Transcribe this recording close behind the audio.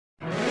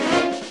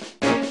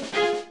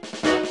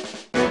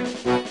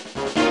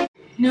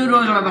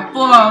Noodles on the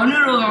floor.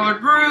 Noodles on the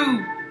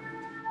groove.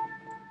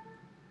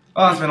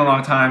 Oh, it's been a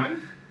long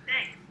time.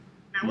 Thanks.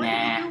 Now what do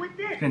you do with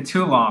this? It's been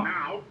too long.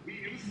 Now we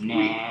use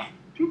Nah.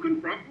 to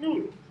confront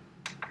Noodles.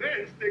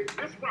 Then stick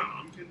this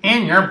round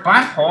In your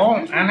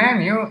butthole, and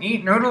then you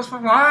eat noodles for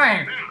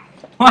life.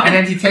 What? And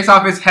then he takes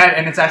off his head,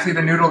 and it's actually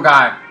the noodle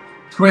guy.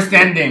 Twist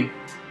ending.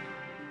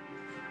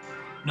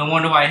 No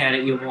wonder why I had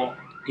an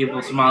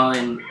evil smile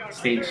in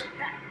stage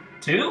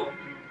 2?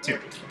 2.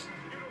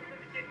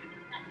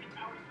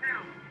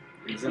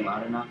 Is it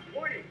loud enough?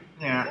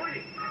 Yeah.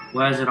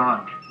 What is it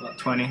on? What?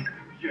 20.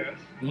 Yes.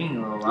 You need a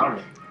little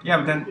louder. Yeah,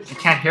 but then you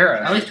can't hear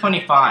At us. least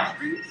 25.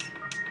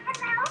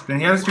 Then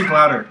you have to speak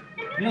louder.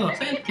 No,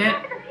 thank you.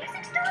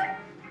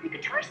 The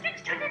guitar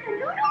sticks turn into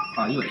noodles?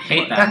 Oh, you would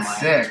hate that. That's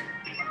Mike. sick.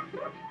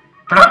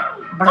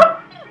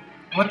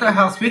 What the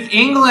hell? Speak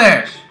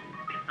English!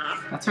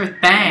 That's her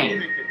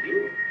thing.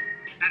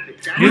 That's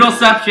exactly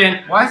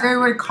Noodleception. Why is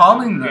everybody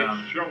calling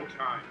them? It's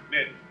showtime,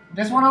 men.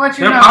 Just want to let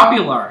you They're know.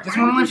 popular. Just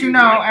want to let you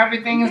know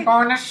everything is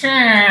going to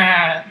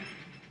shit.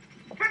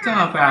 Come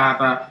on,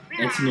 Parappa.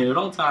 It's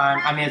noodle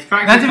time. I mean, it's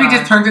practice Imagine if he time.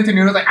 just turns into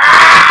noodles like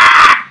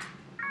ah!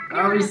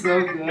 That would be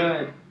so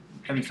good.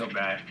 That'd be so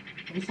bad.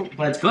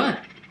 But it's good.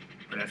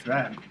 But that's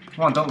bad.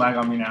 Come on, don't lag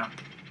on me now.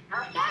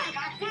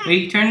 But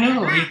you turn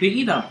noodles, you can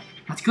eat them.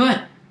 That's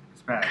good.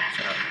 It's bad.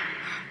 Shut up.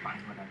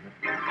 Fine,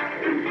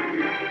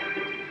 whatever.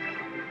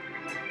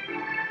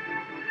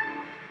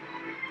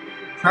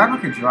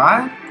 Parappa could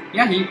drive?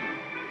 Yeah, You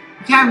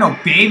can't have no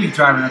baby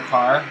driving a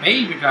car.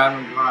 baby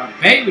driving a car.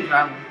 Baby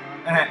driving a car.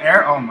 And an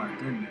air. Oh my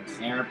goodness.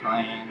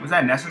 Airplane. Was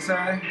that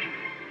necessary?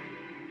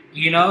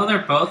 You know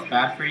they're both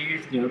bad for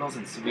you, noodles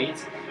and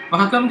sweets. But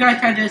how come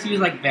guys can't just use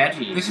like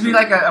veggies? There should be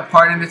like a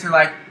part in this where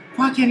like,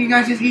 why can't you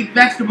guys just eat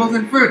vegetables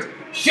and fruits?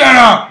 Shut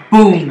up!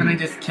 Boom! And they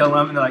just kill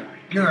them and they're like,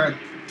 you're a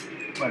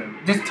whatever.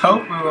 Just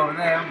tofu over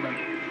there. I'm like,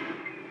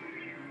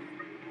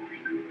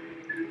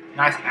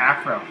 nice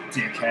afro,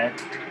 dickhead.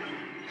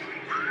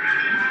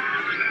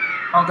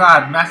 Oh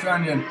god, mashed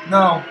onion.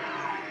 No.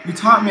 You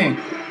taught me.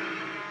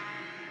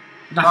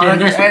 Not Oh, in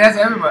this. hey, that's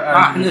everybody.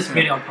 Not in this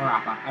video,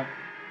 Parappa.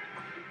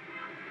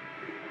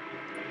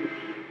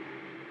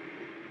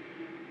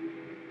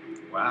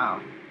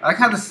 Wow. I like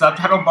how the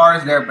subtitle bar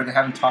is there, but they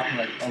haven't talked in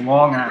like a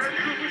long ass.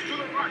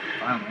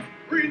 Finally.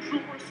 Green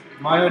troopers.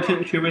 Mario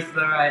Troopers to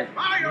the right.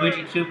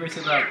 Luigi Troopers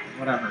to the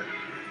whatever.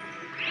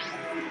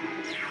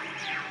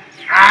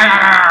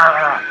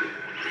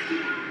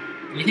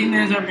 You think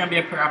there's ever gonna be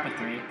a Parappa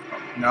 3?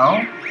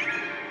 No?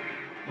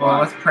 Well, Why?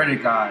 let's pray to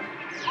God.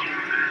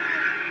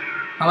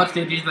 How much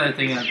stages do you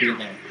think gonna be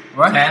there?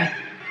 What? 10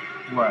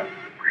 What?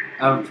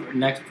 of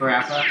next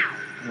Parappa?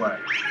 What?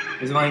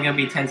 There's only gonna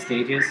be 10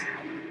 stages.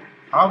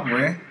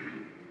 Probably.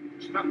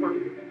 It's not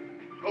working.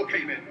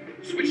 Okay, men.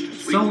 Switch to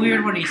sweets. So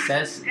weird what he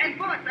says. 10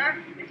 bullets, sir.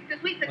 It's the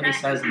sweet What he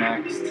says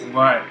next.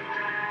 What?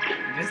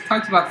 He just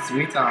talks about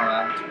sweets and all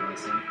that.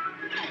 Interesting.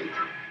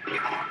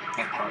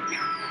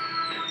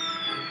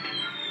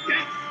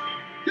 Yes.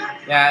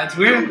 Yes. Yeah, it's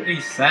weird what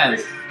he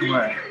says. What?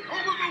 Over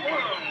the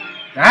world.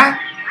 That?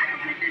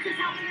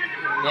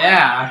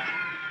 Yeah.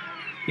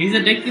 He's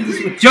addicted to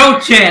sweets.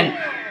 Joe-chin!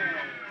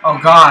 Oh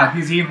god,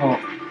 he's evil.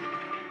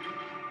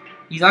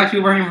 He's actually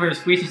working for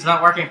sweets, he's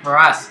not working for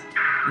us.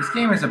 This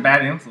game is a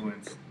bad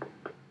influence.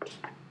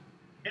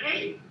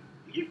 Hey,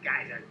 these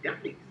guys are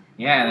dummies.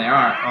 Yeah, they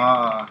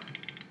are.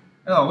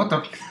 Oh, what the?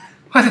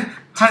 What?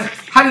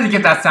 How did he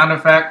get that sound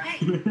effect? Hey,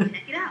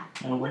 check it out.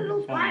 One of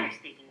those wires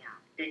sticking out.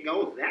 It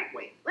goes that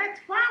way. Let's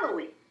follow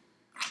it.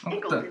 It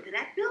What goes the? into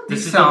that building.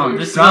 This is sound the,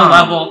 this is dumb. the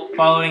level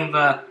following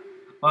the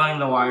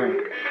wire.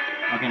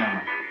 Okay,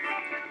 no.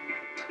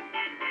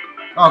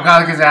 Oh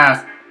god, look at his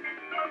ass.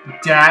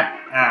 That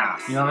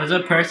ass. You know, there's a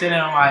person in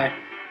my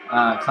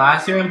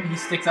classroom, he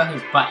sticks out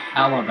his butt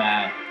hella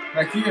bad.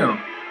 Like you.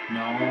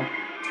 No.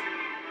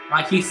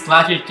 Like he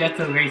slashes just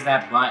to raise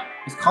that butt.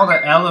 It's called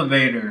an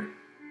elevator.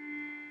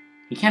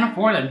 He can't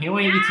afford them, he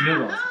only eats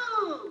noodles.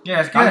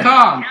 Yeah, it's How good.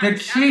 come? They're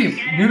cheap.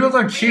 Noodles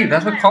are cheap.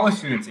 That's what college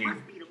students eat.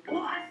 Must be the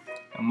boss.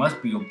 It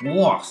must be a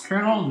boss.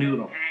 Colonel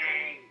Noodle.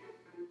 Hey,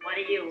 what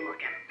are you looking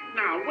at?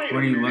 Now wait. What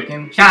are you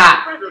looking?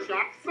 Shot! Burger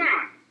shop,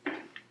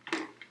 son.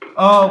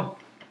 Oh,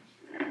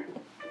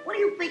 What do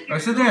you think you're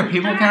is this thing a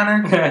people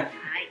counter? I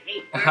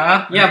hate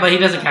Huh? Yeah, but he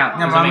doesn't count.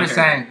 No, but Doesn't I'm make just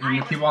her. saying,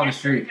 the people on the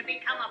street. To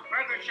become a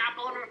burger shop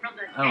owner from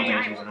the I don't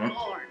day think I so, was right?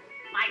 born.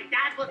 My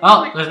dad was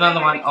Oh, there's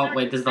another one. Oh,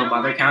 wait, does the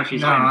mother count?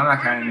 She's No, on. I'm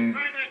not counting it.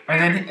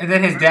 And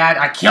then his dad,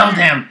 I killed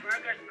him.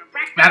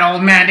 That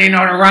old man didn't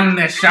know to run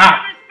this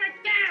shop.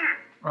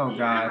 Oh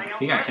god.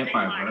 He got hit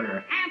by a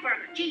burger. Hamburger,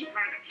 cheeseburger,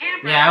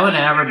 hamburger. Yeah, I would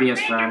never be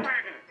his friend.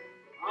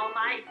 All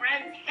my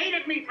friends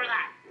hated me for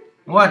that.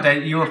 What,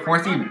 that you were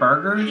forced to eat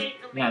burgers?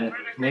 Yeah,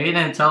 maybe they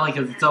didn't tell me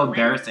because it's so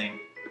embarrassing.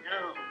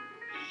 No,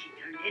 she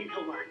turned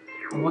into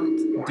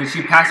one. What? Did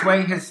she pass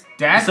away? His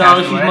dad So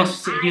passed he's away?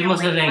 must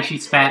have think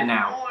she's fat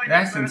now.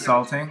 That's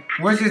insulting.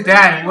 Where's his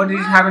dad? What did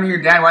happen to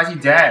your dad? Why is he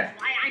dead?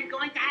 Why I'm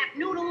going to have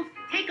noodles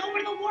take over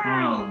the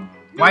world. Hmm.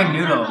 Why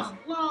noodles?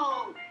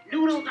 Whoa,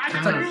 noodles noodles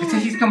are the rules. It's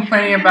like he's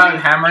complaining about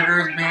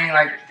hamburgers being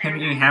like him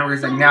eating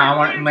hamburgers. Like now I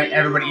want to make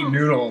everybody eat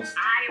noodles.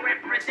 I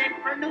represent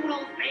for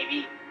noodles,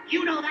 baby.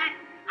 You know that.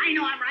 I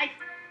know I'm right.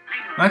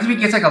 Imagine if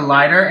he gets like a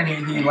lighter and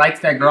he lights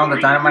that girl on the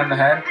dynamite in the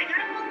head. I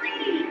gotta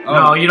believe. Oh,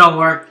 No, you don't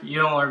work. You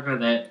don't work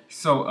with it.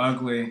 so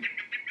ugly.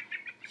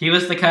 He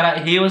was the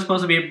cutout. He was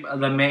supposed to be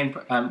the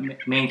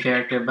main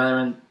character,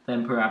 but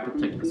then Parappa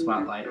took the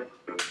spotlight.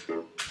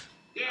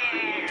 Yeah,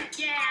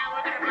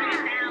 we're gonna bring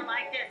it down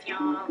like this,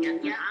 y'all.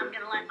 Yeah, I'm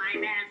gonna let my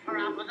man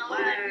Parappa know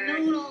that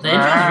noodles. The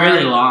intro's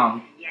really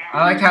long. Yeah. I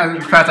like how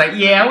Pat's like,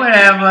 yeah,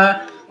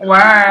 whatever.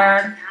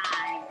 Word.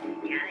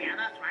 Yeah,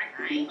 that's right.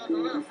 It goes a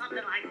little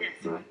something like this.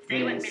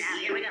 Stay with me now.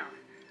 Here we go.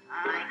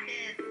 Like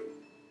this.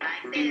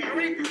 Like this.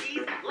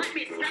 Parentheses. Let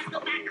me stress the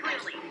fact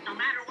clearly. No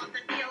matter what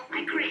the deal,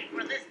 I crave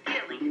for this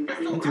dearly.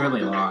 It's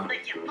really long.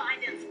 That you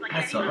find in spaghetti.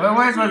 That's so.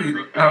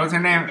 What's her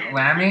name?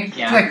 Lammy?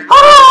 Yeah. She's like,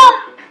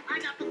 oh! I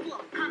got the flow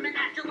coming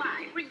at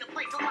July. Bring the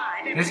place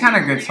alive. This is kind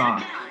of a good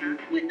song.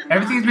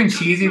 Everything's been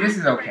cheesy. This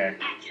is okay.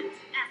 Actions.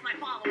 Ask my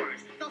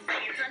followers. They'll say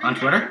it's an On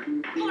Twitter?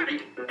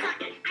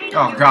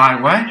 Oh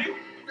God, what?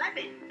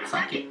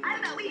 Suck it.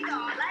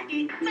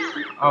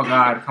 Oh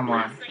God, come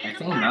on. I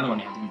think another one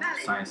you have to be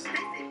precise.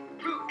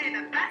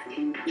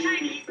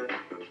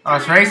 Oh,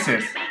 it's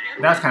racist.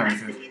 That's kind of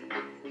racist.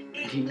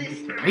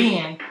 He's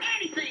Korean.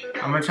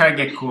 I'm gonna try to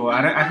get cool.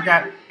 I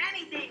forgot.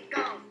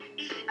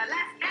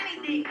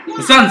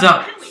 The sun's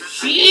up.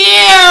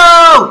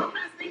 Shield!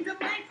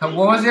 What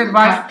was the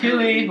advice?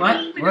 Tui.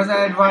 What? What was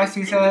that advice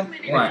he said?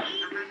 What?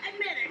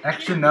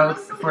 Extra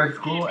notes for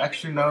school,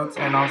 extra notes,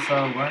 and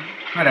also what?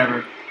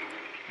 Whatever.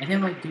 I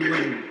think like do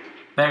it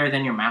better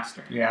than your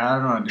master. Yeah, I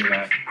don't want to do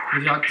that.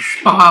 Would you like to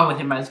spa with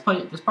him? This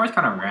part's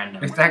kind of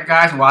random. If that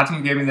guy's watching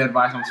and gave me the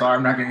advice, I'm sorry,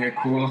 I'm not gonna get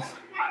cool.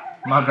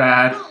 My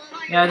bad.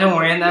 Yeah, don't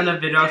worry. In the end of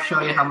the video, I'll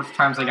show you how much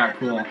times I got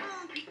cool.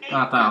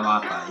 Not that a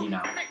lot, but you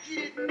know.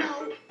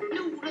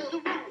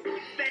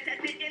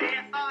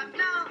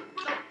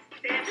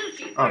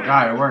 Oh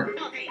God, it worked.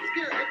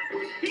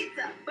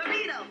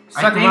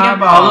 I Suck think my if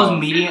balls.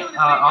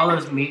 all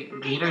those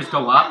meters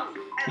go up,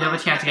 you have a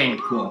chance of getting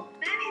cool.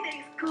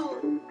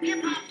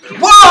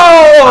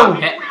 Whoa!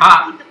 Hip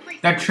hop.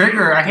 That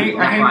trigger, I hate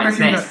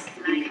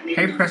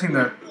Like pressing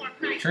the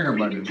trigger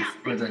buttons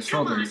or the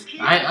shoulders.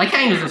 I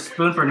can't use a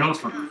spoon for noodles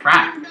for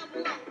crap.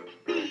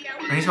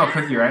 And you spell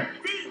cookie, right?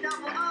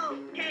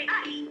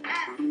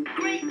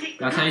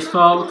 That's how you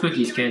spell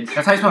cookies, kids.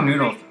 That's how you spell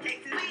noodles.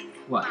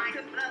 What?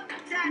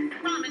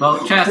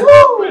 Well, chest.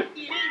 Woo!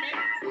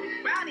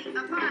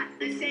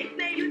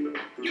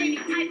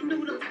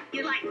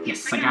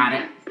 Yes, I got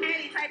it.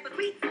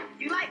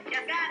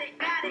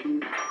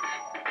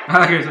 I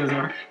like your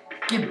scissor.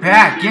 Get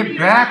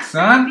back,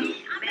 son.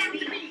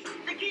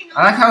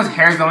 I like how his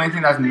hair's the only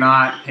thing that's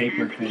not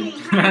paper thin.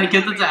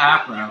 Get the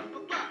afro.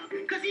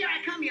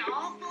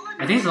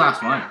 I think it's the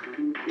last one.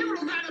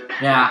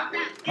 Yeah.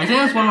 I think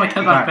that's one where I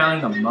kept on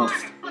failing the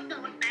most.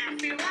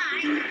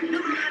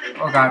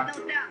 Oh God.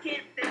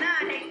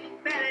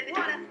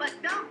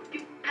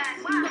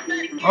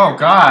 Oh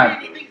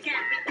God.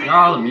 Got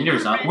all the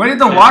meters up. Where did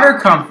the water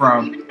come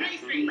from?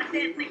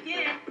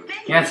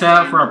 Yeah, it's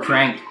up for a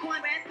prank.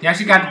 He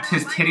actually got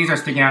his titties are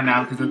sticking out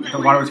now because the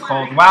water was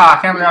cold. Wow,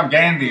 I can't believe I'm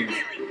getting these.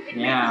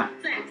 Yeah.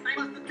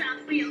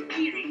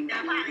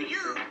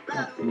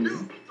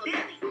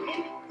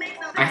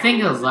 I think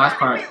it was the last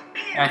part.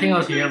 I think it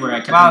was here where I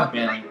kept on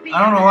failing. I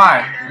don't know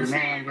why.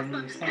 Man, I don't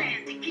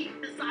understand.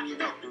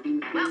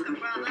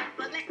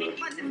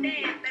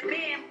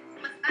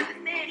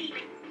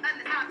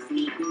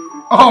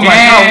 Oh my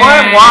God,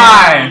 what?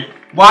 Why?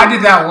 Why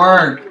did that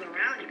work?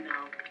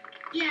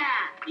 Yeah,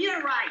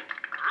 you're right.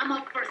 I'm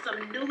up for some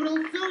noodle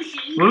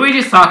sushi. What did we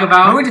just talk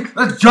about?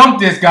 Let's jump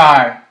this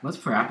guy. What's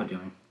Parappa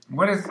doing?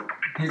 What is...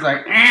 He's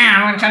like,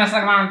 I'm trying to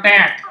suck my own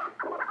dick.